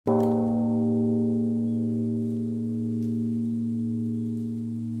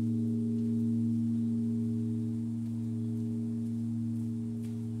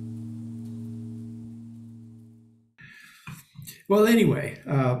Well, anyway,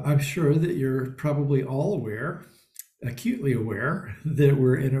 I'm sure that you're probably all aware, acutely aware, that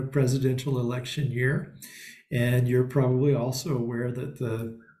we're in a presidential election year. And you're probably also aware that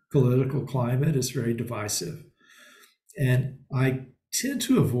the political climate is very divisive. And I tend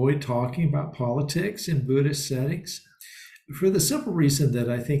to avoid talking about politics in Buddhist settings for the simple reason that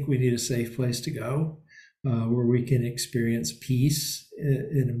I think we need a safe place to go where we can experience peace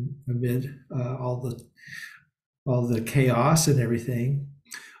amid all the chaos and everything.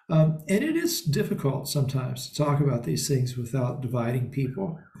 And it is difficult sometimes to talk about these things without dividing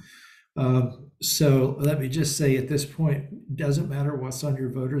people. So let me just say at this point, it doesn't matter what's on your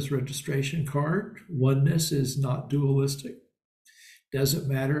voter's registration card. Oneness is not dualistic. Doesn't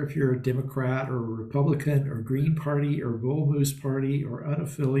matter if you're a Democrat or a Republican or Green Party or Bull Moose Party or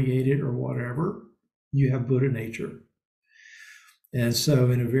unaffiliated or whatever, you have Buddha nature. And so,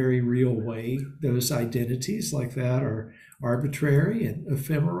 in a very real way, those identities like that are arbitrary and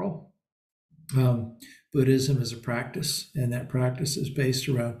ephemeral. Buddhism is a practice, and that practice is based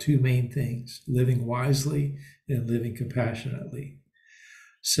around two main things: living wisely and living compassionately.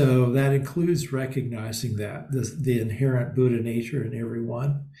 So that includes recognizing that the inherent Buddha nature in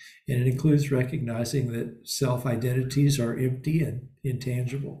everyone, and it includes recognizing that self-identities are empty and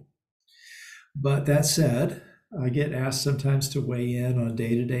intangible. But that said, I get asked sometimes to weigh in on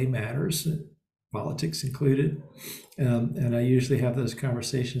day-to-day matters, politics included, and I usually have those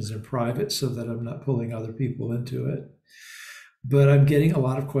conversations in private so that I'm not pulling other people into it. But I'm getting a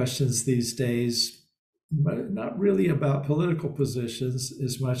lot of questions these days, not really about political positions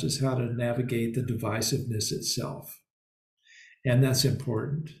as much as how to navigate the divisiveness itself. And that's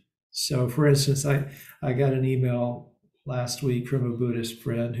important. So, for instance, I got an email last week from a Buddhist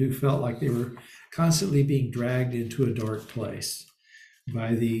friend who felt like they were constantly being dragged into a dark place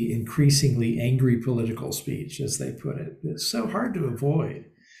by the increasingly angry political speech, as they put it. It's so hard to avoid.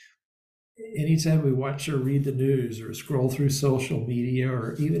 Anytime we watch or read the news or scroll through social media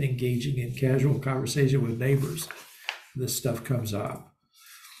or even engaging in casual conversation with neighbors, this stuff comes up.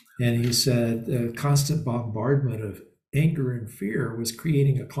 And he said the constant bombardment of anger and fear was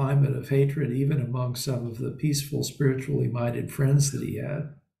creating a climate of hatred even among some of the peaceful, spiritually minded friends that he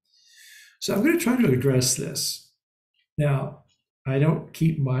had. So I'm going to try to address this. Now, I don't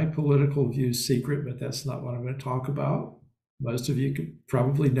keep my political views secret, but that's not what I'm going to talk about. Most of you could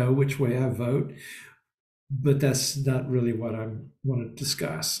probably know which way I vote, but that's not really what I want to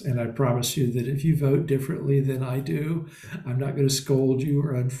discuss. And I promise you that if you vote differently than I do, I'm not going to scold you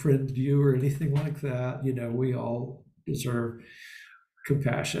or unfriend you or anything like that. You know, we all deserve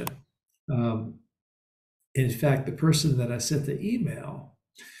compassion. In fact, the person that I sent the email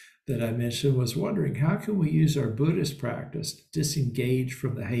that I mentioned was wondering, how can we use our Buddhist practice to disengage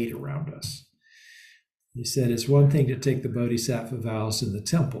from the hate around us? He said, it's one thing to take the Bodhisattva vows in the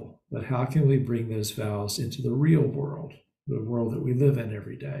temple, but how can we bring those vows into the real world, the world that we live in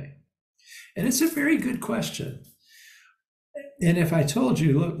every day? And it's a very good question. And if I told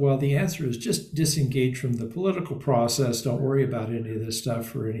you, look, well, the answer is just disengage from the political process, don't worry about any of this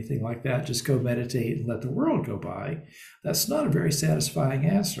stuff or anything like that, just go meditate and let the world go by, that's not a very satisfying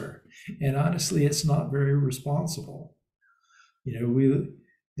answer. And honestly, it's not very responsible. You know,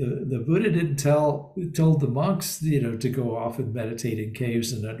 the Buddha didn't told the monks, to go off and meditate in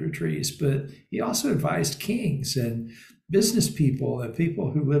caves and under trees, but he also advised kings and business people and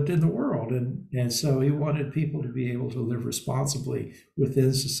people who lived in the world. And so he wanted people to be able to live responsibly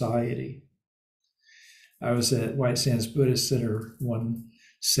within society. I was at White Sands Buddhist Center one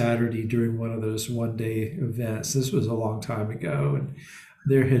Saturday during one of those one-day events. This was a long time ago, and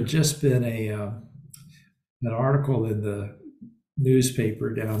there had just been an article in the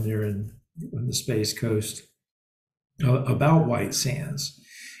newspaper down there on the Space Coast about White Sands.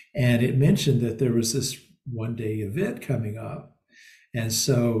 And it mentioned that there was this one-day event coming up. And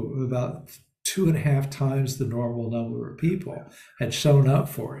so about 2.5 times the normal number of people had shown up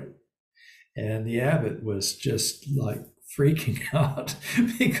for it. And the abbot was just like freaking out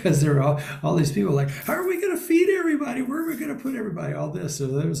because there are all these people like, how are we going to feed everybody? Where are we going to put everybody? All this. So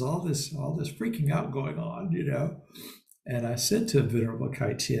there was all this freaking out going on, And I said to Venerable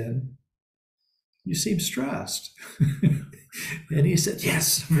Kai Tien, you seem stressed. And he said,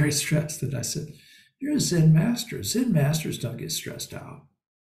 yes, I'm very stressed. And I said, you're a Zen master. Zen masters don't get stressed out.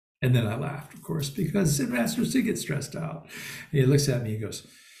 And then I laughed, of course, because Zen masters do get stressed out. And he looks at me and goes,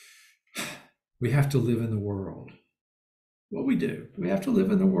 we have to live in the world. Well, we do. We have to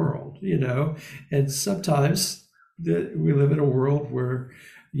live in the world, And sometimes we live in a world where,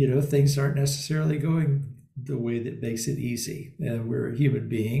 things aren't necessarily going the way that makes it easy. And we're human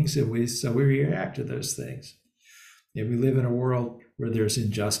beings, and so we react to those things. And we live in a world where there's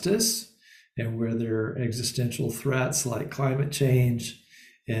injustice and where there are existential threats like climate change,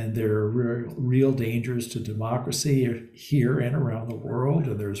 and there are real dangers to democracy here and around the world.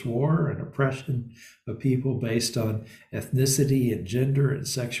 And there's war and oppression of people based on ethnicity and gender and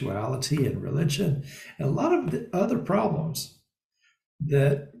sexuality and religion, and a lot of the other problems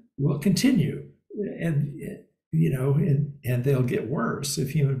that will continue. And and they'll get worse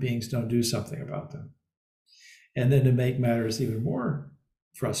if human beings don't do something about them. And then to make matters even more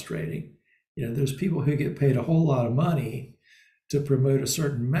frustrating, there's people who get paid a whole lot of money to promote a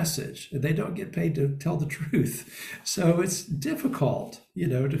certain message, and they don't get paid to tell the truth. So it's difficult,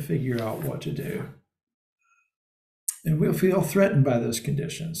 to figure out what to do. And we'll feel threatened by those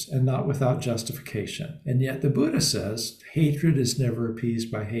conditions, and not without justification. And yet the Buddha says hatred is never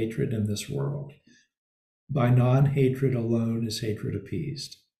appeased by hatred in this world. By non-hatred alone is hatred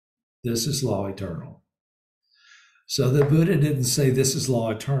appeased. This is law eternal. So the Buddha didn't say this is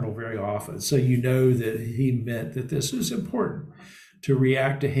law eternal very often. So that he meant that this is important, to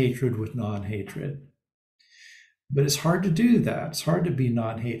react to hatred with non-hatred. But it's hard to do that. It's hard to be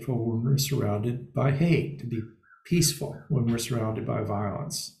non-hateful when we're surrounded by hate, to be peaceful when we're surrounded by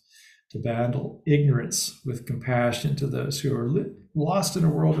violence, to battle ignorance with compassion to those who are lost in a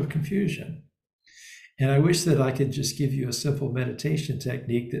world of confusion. And I wish that I could just give you a simple meditation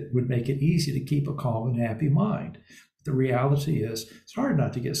technique that would make it easy to keep a calm and happy mind. The reality is, it's hard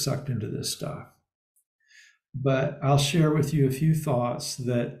not to get sucked into this stuff. But I'll share with you a few thoughts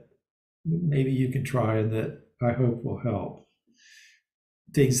that maybe you can try and that I hope will help.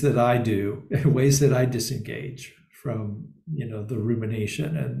 Things that I do, ways that I disengage from, the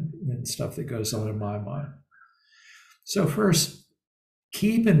rumination and stuff that goes on in my mind. So first,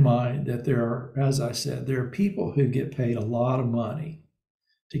 keep in mind that there are, as I said, there are people who get paid a lot of money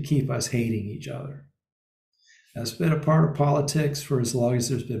to keep us hating each other. That's been a part of politics for as long as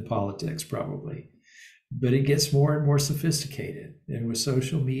there's been politics, probably. But it gets more and more sophisticated. And with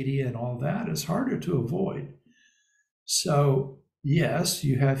social media and all that, it's harder to avoid. So, yes,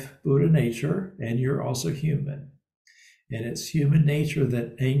 you have Buddha nature, and you're also human. And it's human nature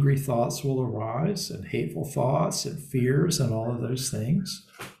that angry thoughts will arise, and hateful thoughts, and fears, and all of those things.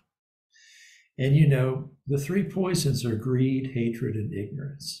 And the three poisons are greed, hatred, and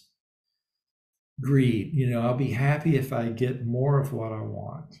ignorance. Greed, I'll be happy if I get more of what I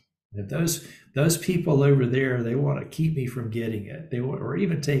want. If those people over there, they want to keep me from getting it, or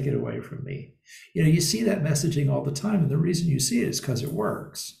even take it away from me. You see that messaging all the time, and the reason you see it is because it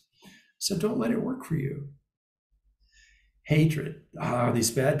works. So don't let it work for you. Hatred.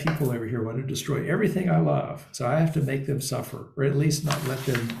 These bad people over here want to destroy everything I love, so I have to make them suffer, or at least not let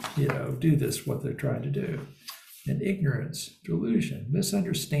them, do what they're trying to do. And ignorance, delusion,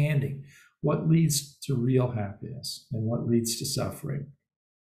 misunderstanding what leads to real happiness and what leads to suffering.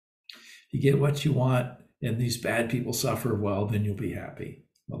 If you get what you want and these bad people suffer, well, then you'll be happy.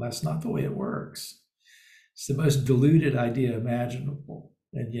 Well, that's not the way it works. It's the most deluded idea imaginable,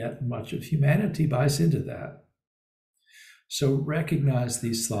 and yet much of humanity buys into that. So recognize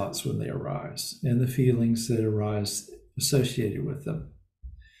these thoughts when they arise and the feelings that arise associated with them.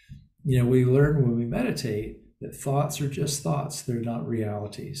 We learn when we meditate that thoughts are just thoughts, they're not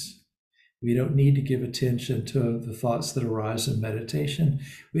realities. We don't need to give attention to the thoughts that arise in meditation.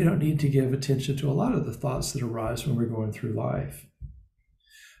 We don't need to give attention to a lot of the thoughts that arise when we're going through life.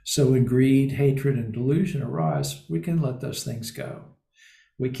 So when greed, hatred, and delusion arise, we can let those things go.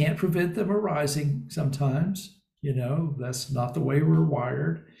 We can't prevent them arising sometimes. That's not the way we're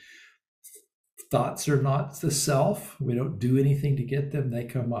wired. Thoughts are not the self. We don't do anything to get them. They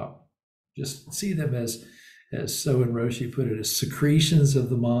come up. Just see them as Soen Roshi put it, as secretions of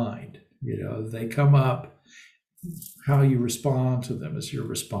the mind. They come up. How you respond to them is your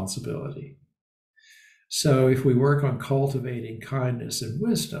responsibility. So if we work on cultivating kindness and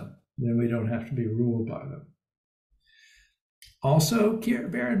wisdom, then we don't have to be ruled by them. Also,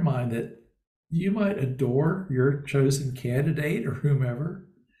 bear in mind that you might adore your chosen candidate or whomever,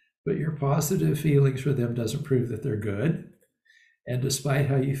 but your positive feelings for them doesn't prove that they're good. And despite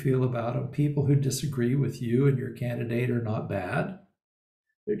how you feel about them, people who disagree with you and your candidate are not bad.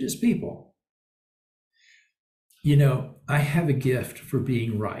 They're just people. I have a gift for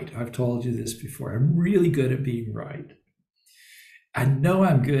being right. I've told you this before. I'm really good at being right. I know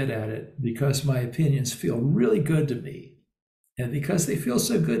I'm good at it because my opinions feel really good to me. And because they feel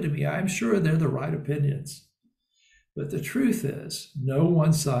so good to me, I'm sure they're the right opinions. But the truth is, no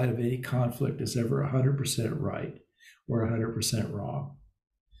one side of any conflict is ever 100% right or 100% wrong.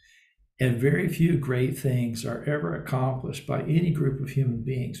 And very few great things are ever accomplished by any group of human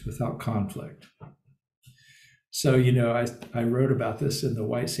beings without conflict. So, I wrote about this in the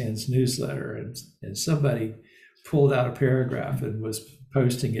White Sands newsletter, and somebody pulled out a paragraph and was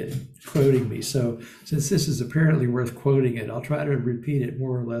posting it, quoting me. So since this is apparently worth quoting it, I'll try to repeat it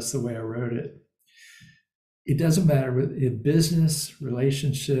more or less the way I wrote it. It doesn't matter in business,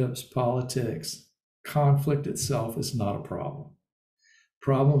 relationships, politics, conflict itself is not a problem.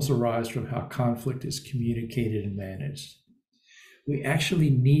 Problems arise from how conflict is communicated and managed. We actually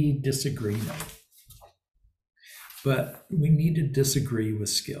need disagreement, but we need to disagree with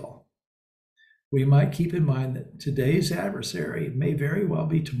skill. We might keep in mind that today's adversary may very well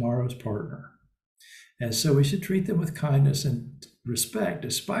be tomorrow's partner. And so we should treat them with kindness and respect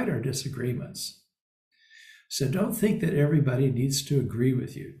despite our disagreements. So don't think that everybody needs to agree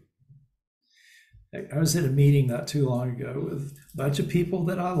with you. I was at a meeting not too long ago with a bunch of people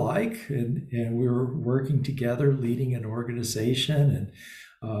that I like, and we were working together, leading an organization,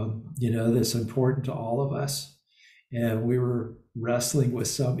 and that's important to all of us. And we were wrestling with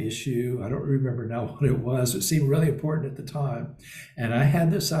some issue. I don't remember now what it was. It seemed really important at the time. And I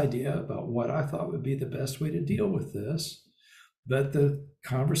had this idea about what I thought would be the best way to deal with this. But the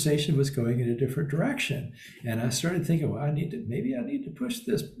conversation was going in a different direction. And I started thinking, well, maybe I need to push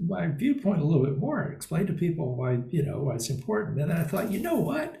my viewpoint a little bit more and explain to people why it's important. And then I thought, you know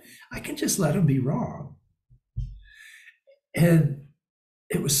what? I can just let them be wrong. And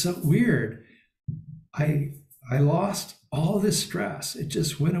it was so weird. I lost all this stress. It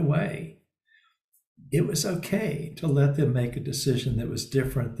just went away. It was okay to let them make a decision that was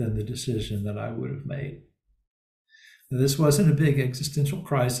different than the decision that I would have made. Now, this wasn't a big existential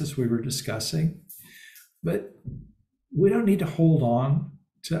crisis we were discussing, but we don't need to hold on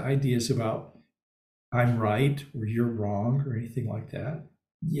to ideas about I'm right or you're wrong or anything like that.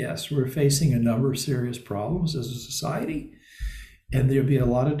 Yes, we're facing a number of serious problems as a society, and there'll be a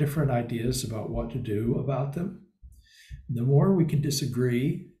lot of different ideas about what to do about them. The more we can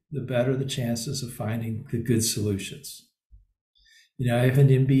disagree, the better the chances of finding the good solutions. I have an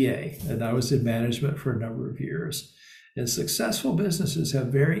MBA, and I was in management for a number of years. And successful businesses have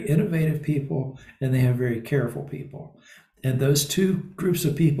very innovative people, and they have very careful people. And those two groups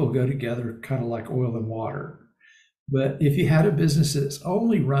of people go together kind of like oil and water. But if you had a business that's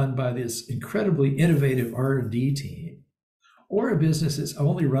only run by this incredibly innovative R&D team, or a business that's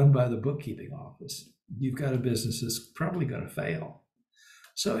only run by the bookkeeping office, you've got a business that's probably going to fail.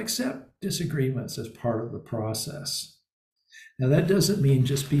 So accept disagreements as part of the process. Now, that doesn't mean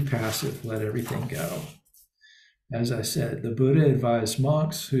just be passive, let everything go. As I said, the Buddha advised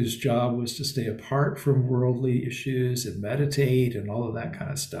monks whose job was to stay apart from worldly issues and meditate and all of that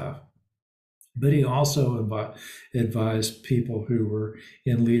kind of stuff. But he also advised people who were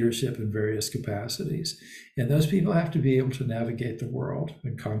in leadership in various capacities. And those people have to be able to navigate the world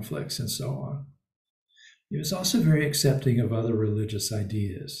and conflicts and so on. He was also very accepting of other religious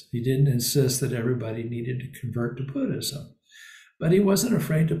ideas. He didn't insist that everybody needed to convert to Buddhism, but he wasn't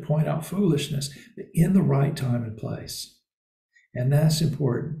afraid to point out foolishness in the right time and place. And that's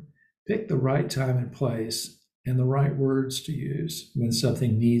important. Pick the right time and place and the right words to use when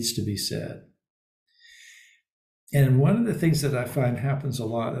something needs to be said. And one of the things that I find happens a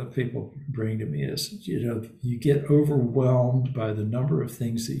lot that people bring to me is, you get overwhelmed by the number of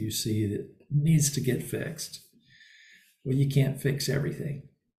things that you see that needs to get fixed. Well, you can't fix everything.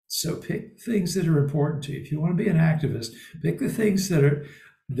 So pick things that are important to you. If you want to be an activist, pick the things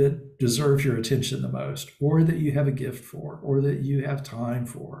that deserve your attention the most, or that you have a gift for, or that you have time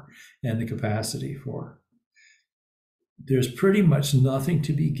for and the capacity for. There's pretty much nothing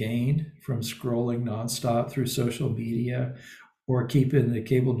to be gained from scrolling nonstop through social media or keeping the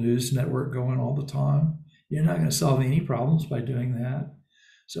cable news network going all the time. You're not going to solve any problems by doing that.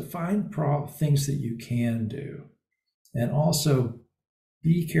 So find things that you can do, and also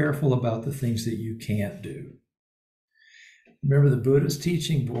be careful about the things that you can't do. Remember, the Buddha's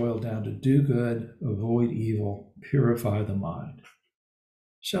teaching boiled down to do good, avoid evil, purify the mind.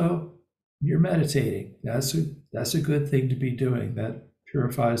 So you're meditating. That's a good thing to be doing. That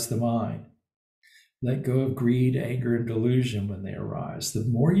purifies the mind. Let go of greed, anger, and delusion when they arise. The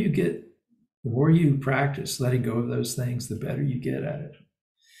more you practice letting go of those things, the better you get at it.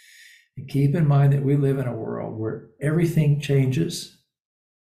 And keep in mind that we live in a world where everything changes,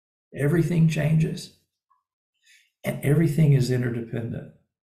 and everything is interdependent.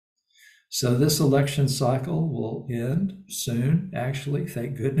 So this election cycle will end soon, actually,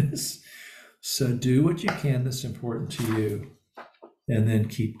 thank goodness. So do what you can that's important to you, and then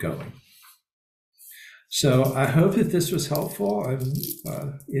keep going. So I hope that this was helpful. I'm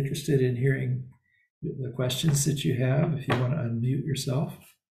interested in hearing the questions that you have, if you want to unmute yourself.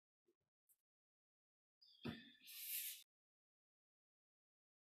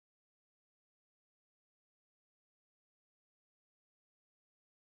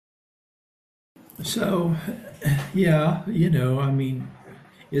 So, yeah, I mean,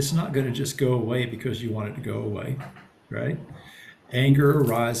 it's not going to just go away because you want it to go away, right? Anger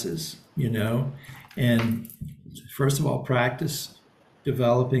arises, and first of all, practice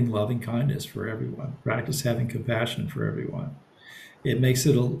developing loving kindness for everyone. Practice having compassion for everyone. It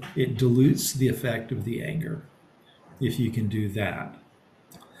dilutes the effect of the anger if you can do that.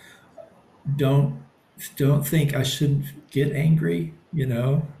 Don't don't think I shouldn't get angry.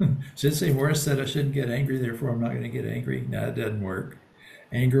 Sensei Morris said I shouldn't get angry, therefore I'm not going to get angry. No, it doesn't work.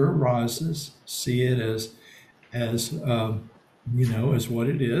 Anger arises. See it as what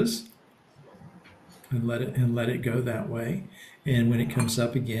it is, and let it go that way. And when it comes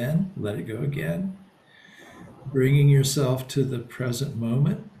up again, let it go again. Bringing yourself to the present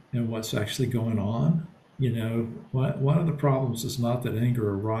moment and what's actually going on. One of the problems is not that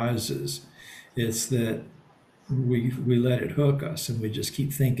anger arises; it's that we let it hook us and we just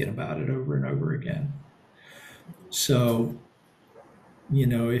keep thinking about it over and over again. So,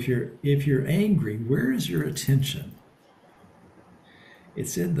 if you're angry, where is your attention?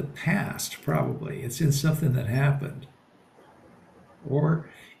 It's in the past, probably. It's in something that happened. Or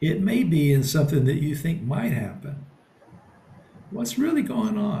it may be in something that you think might happen. What's really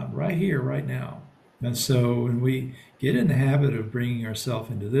going on right here, right now? And so when we get in the habit of bringing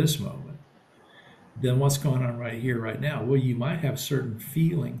ourselves into this moment, then what's going on right here, right now? Well, you might have certain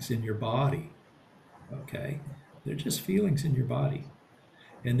feelings in your body, okay? They're just feelings in your body.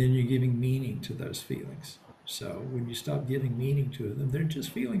 And then you're giving meaning to those feelings. So when you stop giving meaning to them, they're just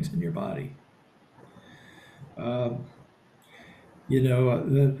feelings in your body. Um,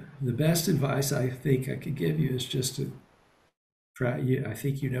 the best advice I think I could give you is just to try. I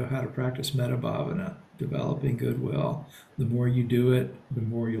think you know how to practice metta bhavana, developing goodwill. The more you do it, the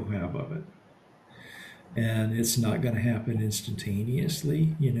more you'll have of it. And it's not going to happen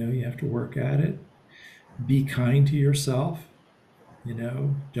instantaneously. You have to work at it. Be kind to yourself.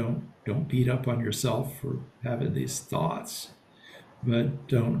 Don't beat up on yourself for having these thoughts, but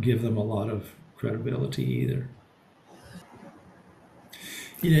don't give them a lot of credibility either.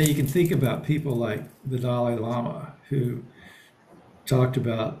 You can think about people like the Dalai Lama, who talked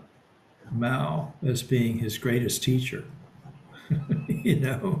about Mao as being his greatest teacher. you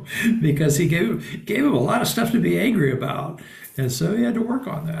know, because he gave him a lot of stuff to be angry about, and so he had to work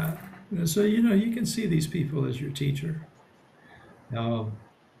on that. And so you can see these people as your teacher, um,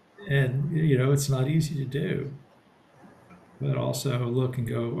 and it's not easy to do, but also look and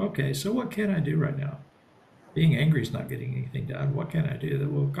go, okay, so what can I do right now? Being angry is not getting anything done. What can I do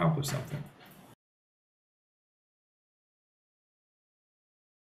that will accomplish something?